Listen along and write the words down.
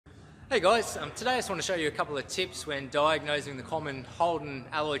Hey guys, today I just want to show you a couple of tips when diagnosing the common Holden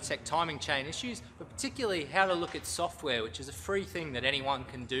alloy tech timing chain issues, but particularly how to look at software, which is a free thing that anyone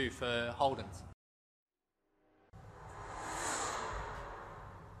can do for Holdens.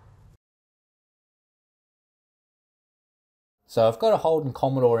 So I've got a Holden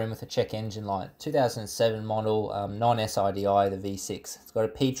Commodore in with a check engine light, 2007 model, non-SIDI, the V6. It's got a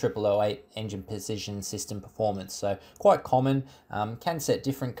P0008 engine precision system performance, so quite common, can set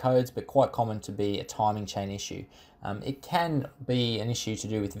different codes, but quite common to be a timing chain issue. It can be an issue to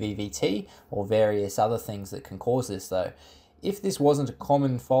do with VVT or various other things that can cause this though. If this wasn't a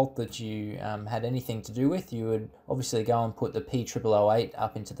common fault that you had anything to do with, you would obviously go and put the P0008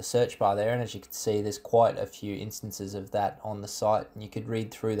 up into the search bar there, and as you can see there's quite a few instances of that on the site and you could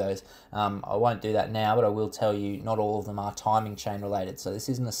read through those. I won't do that now, but I will tell you not all of them are timing chain related, so this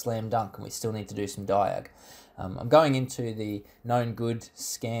isn't a slam dunk and we still need to do some diag. I'm going into the known good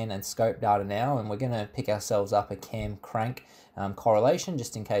scan and scope data now, and we're going to pick ourselves up a cam crank correlation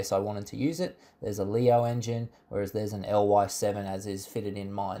just in case I wanted to use it. There's a Leo engine, whereas there's an LY7 as is fitted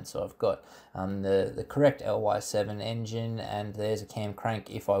in mine. So I've got the correct LY7 engine, and there's a cam crank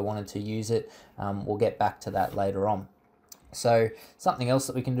if I wanted to use it. We'll get back to that later on. So something else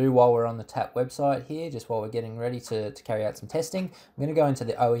that we can do while we're on the TaT website here, just while we're getting ready to carry out some testing, I'm going to go into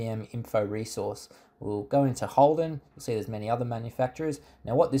the OEM Info Resource. We'll go into Holden. You'll see there's many other manufacturers.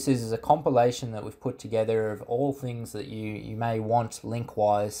 Now what this is a compilation that we've put together of all things that you may want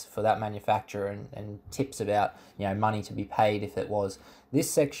link-wise for that manufacturer, and tips about money to be paid if it was.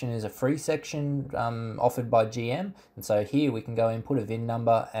 This section is a free section offered by GM, and so here we can go in, put a VIN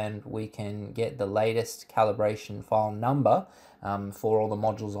number, and we can get the latest calibration file number for all the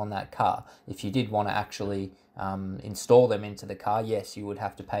modules on that car. If you did want to actually install them into the car, yes, you would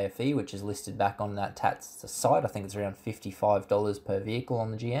have to pay a fee, which is listed back on that TaT site. I think it's around $55 per vehicle on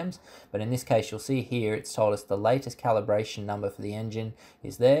the GMs, but in this case you'll see here it's told us the latest calibration number for the engine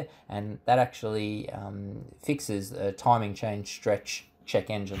is there, and that actually fixes a timing chain stretch check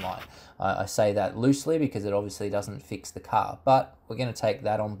engine light. I say that loosely because it obviously doesn't fix the car, but we're going to take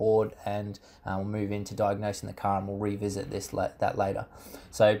that on board and we'll move into diagnosing the car, and we'll revisit that later.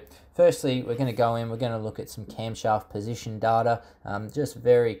 So firstly, we're going to go in, we're going to look at some camshaft position data, just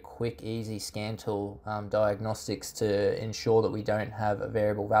very quick, easy scan tool diagnostics to ensure that we don't have a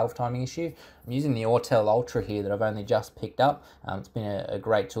variable valve timing issue. I'm using the Autel Ultra here that I've only just picked up. It's been a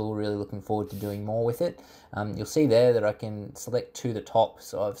great tool, really looking forward to doing more with it. You'll see there that I can select to the top,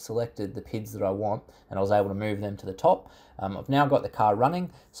 so I've selected the PIDs that I want and I was able to move them to the top. I've now got the car running,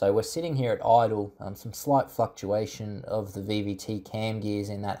 so we're sitting here at idle, some slight fluctuation of the VVT cam gears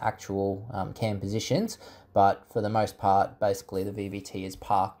in that actual cam positions, but for the most part basically the VVT is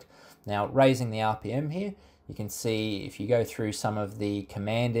parked. Now raising the RPM here, you can see if you go through some of the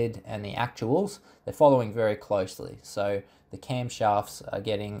commanded and the actuals, they're following very closely. So the camshafts are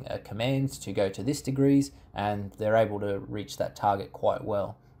getting a command to go to this degrees, and they're able to reach that target quite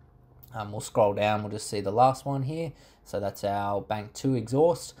well. We'll scroll down, we'll just see the last one here. So that's our bank 2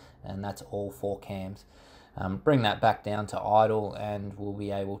 exhaust, and that's all 4 cams. Bring that back down to idle, and we'll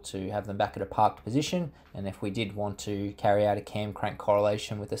be able to have them back at a parked position. And if we did want to carry out a cam crank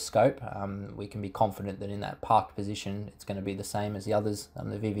correlation with a scope, we can be confident that in that parked position it's going to be the same as the others.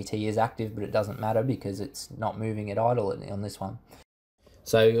 The VVT is active, but it doesn't matter because it's not moving at idle on this one.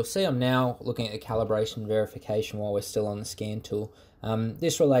 So you'll see I'm now looking at the calibration verification while we're still on the scan tool.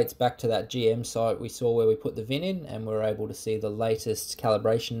 This relates back to that GM site we saw where we put the VIN in, and we're able to see the latest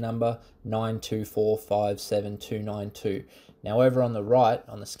calibration number 924579292. Now over on the right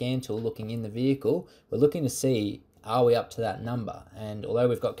on the scan tool, looking in the vehicle, we're looking to see, are we up to that number? And although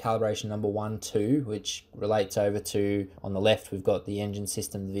we've got calibration number 12, which relates over to, on the left we've got the engine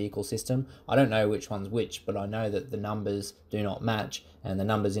system, the vehicle system, I don't know which one's which, but I know that the numbers do not match, and the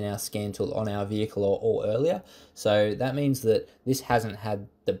numbers in our scan tool on our vehicle are all earlier. So that means that this hasn't had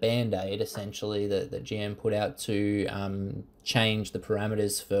the band-aid essentially that GM put out to change the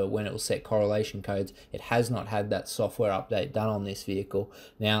parameters for when it will set correlation codes. It has not had that software update done on this vehicle.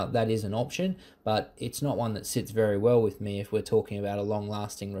 Now that is an option, but it's not one that sits very well with me if we're talking about a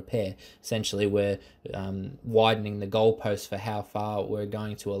long-lasting repair. Essentially we're widening the goalposts for how far we're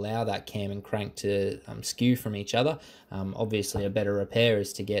going to allow that cam and crank to skew from each other. Obviously a better repair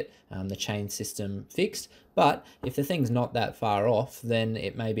is to get the chain system fixed, but if the thing's not that far off, then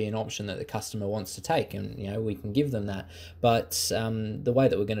it may be an option that the customer wants to take, and we can give them that. But the way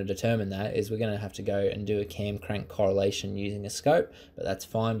that we're going to determine that is we're going to have to go and do a cam crank correlation using a scope, but that's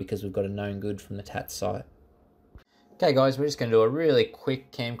fine because we've got a known good from the TaT site. Okay guys, we're just going to do a really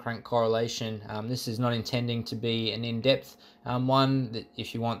quick cam crank correlation. This is not intending to be an in-depth one.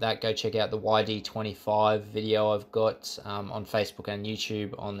 If you want that, go check out the YD25 video I've got on Facebook and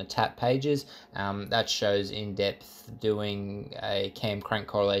YouTube on the TaT pages. That shows in-depth doing a cam crank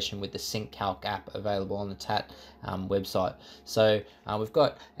correlation with the SyncCalc app available on the TaT website. So we've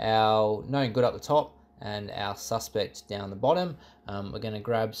got our known good up the top and our suspect down the bottom. We're going to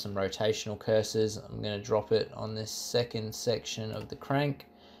grab some rotational cursors. I'm going to drop it on this second section of the crank,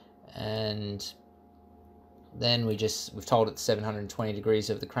 and then we've told it 720 degrees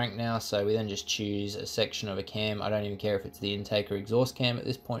of the crank now, so we then just choose a section of a cam. I don't even care if it's the intake or exhaust cam at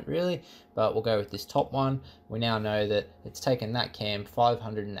this point really, but we'll go with this top one. We now know that it's taken that cam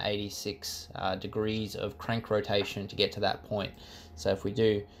 586 degrees of crank rotation to get to that point. So if we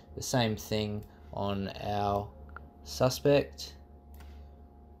do the same thing on our suspect,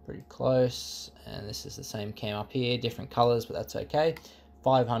 pretty close, and this is the same cam up here, different colors, but that's okay.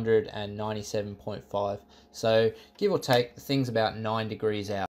 597.5, so give or take, the thing's about 9 degrees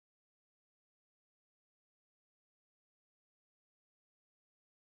out.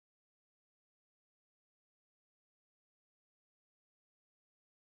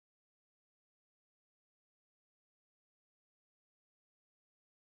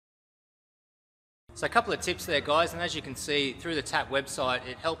 So a couple of tips there guys, and as you can see through the TaT website,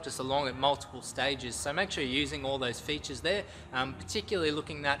 it helped us along at multiple stages, so make sure you're using all those features there, particularly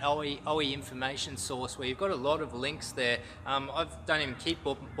looking at OE information source where you've got a lot of links there. I don't even keep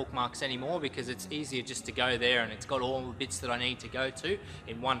bookmarks anymore because it's easier just to go there, and it's got all the bits that I need to go to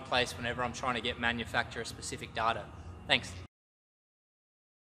in one place whenever I'm trying to get manufacturer specific data. Thanks.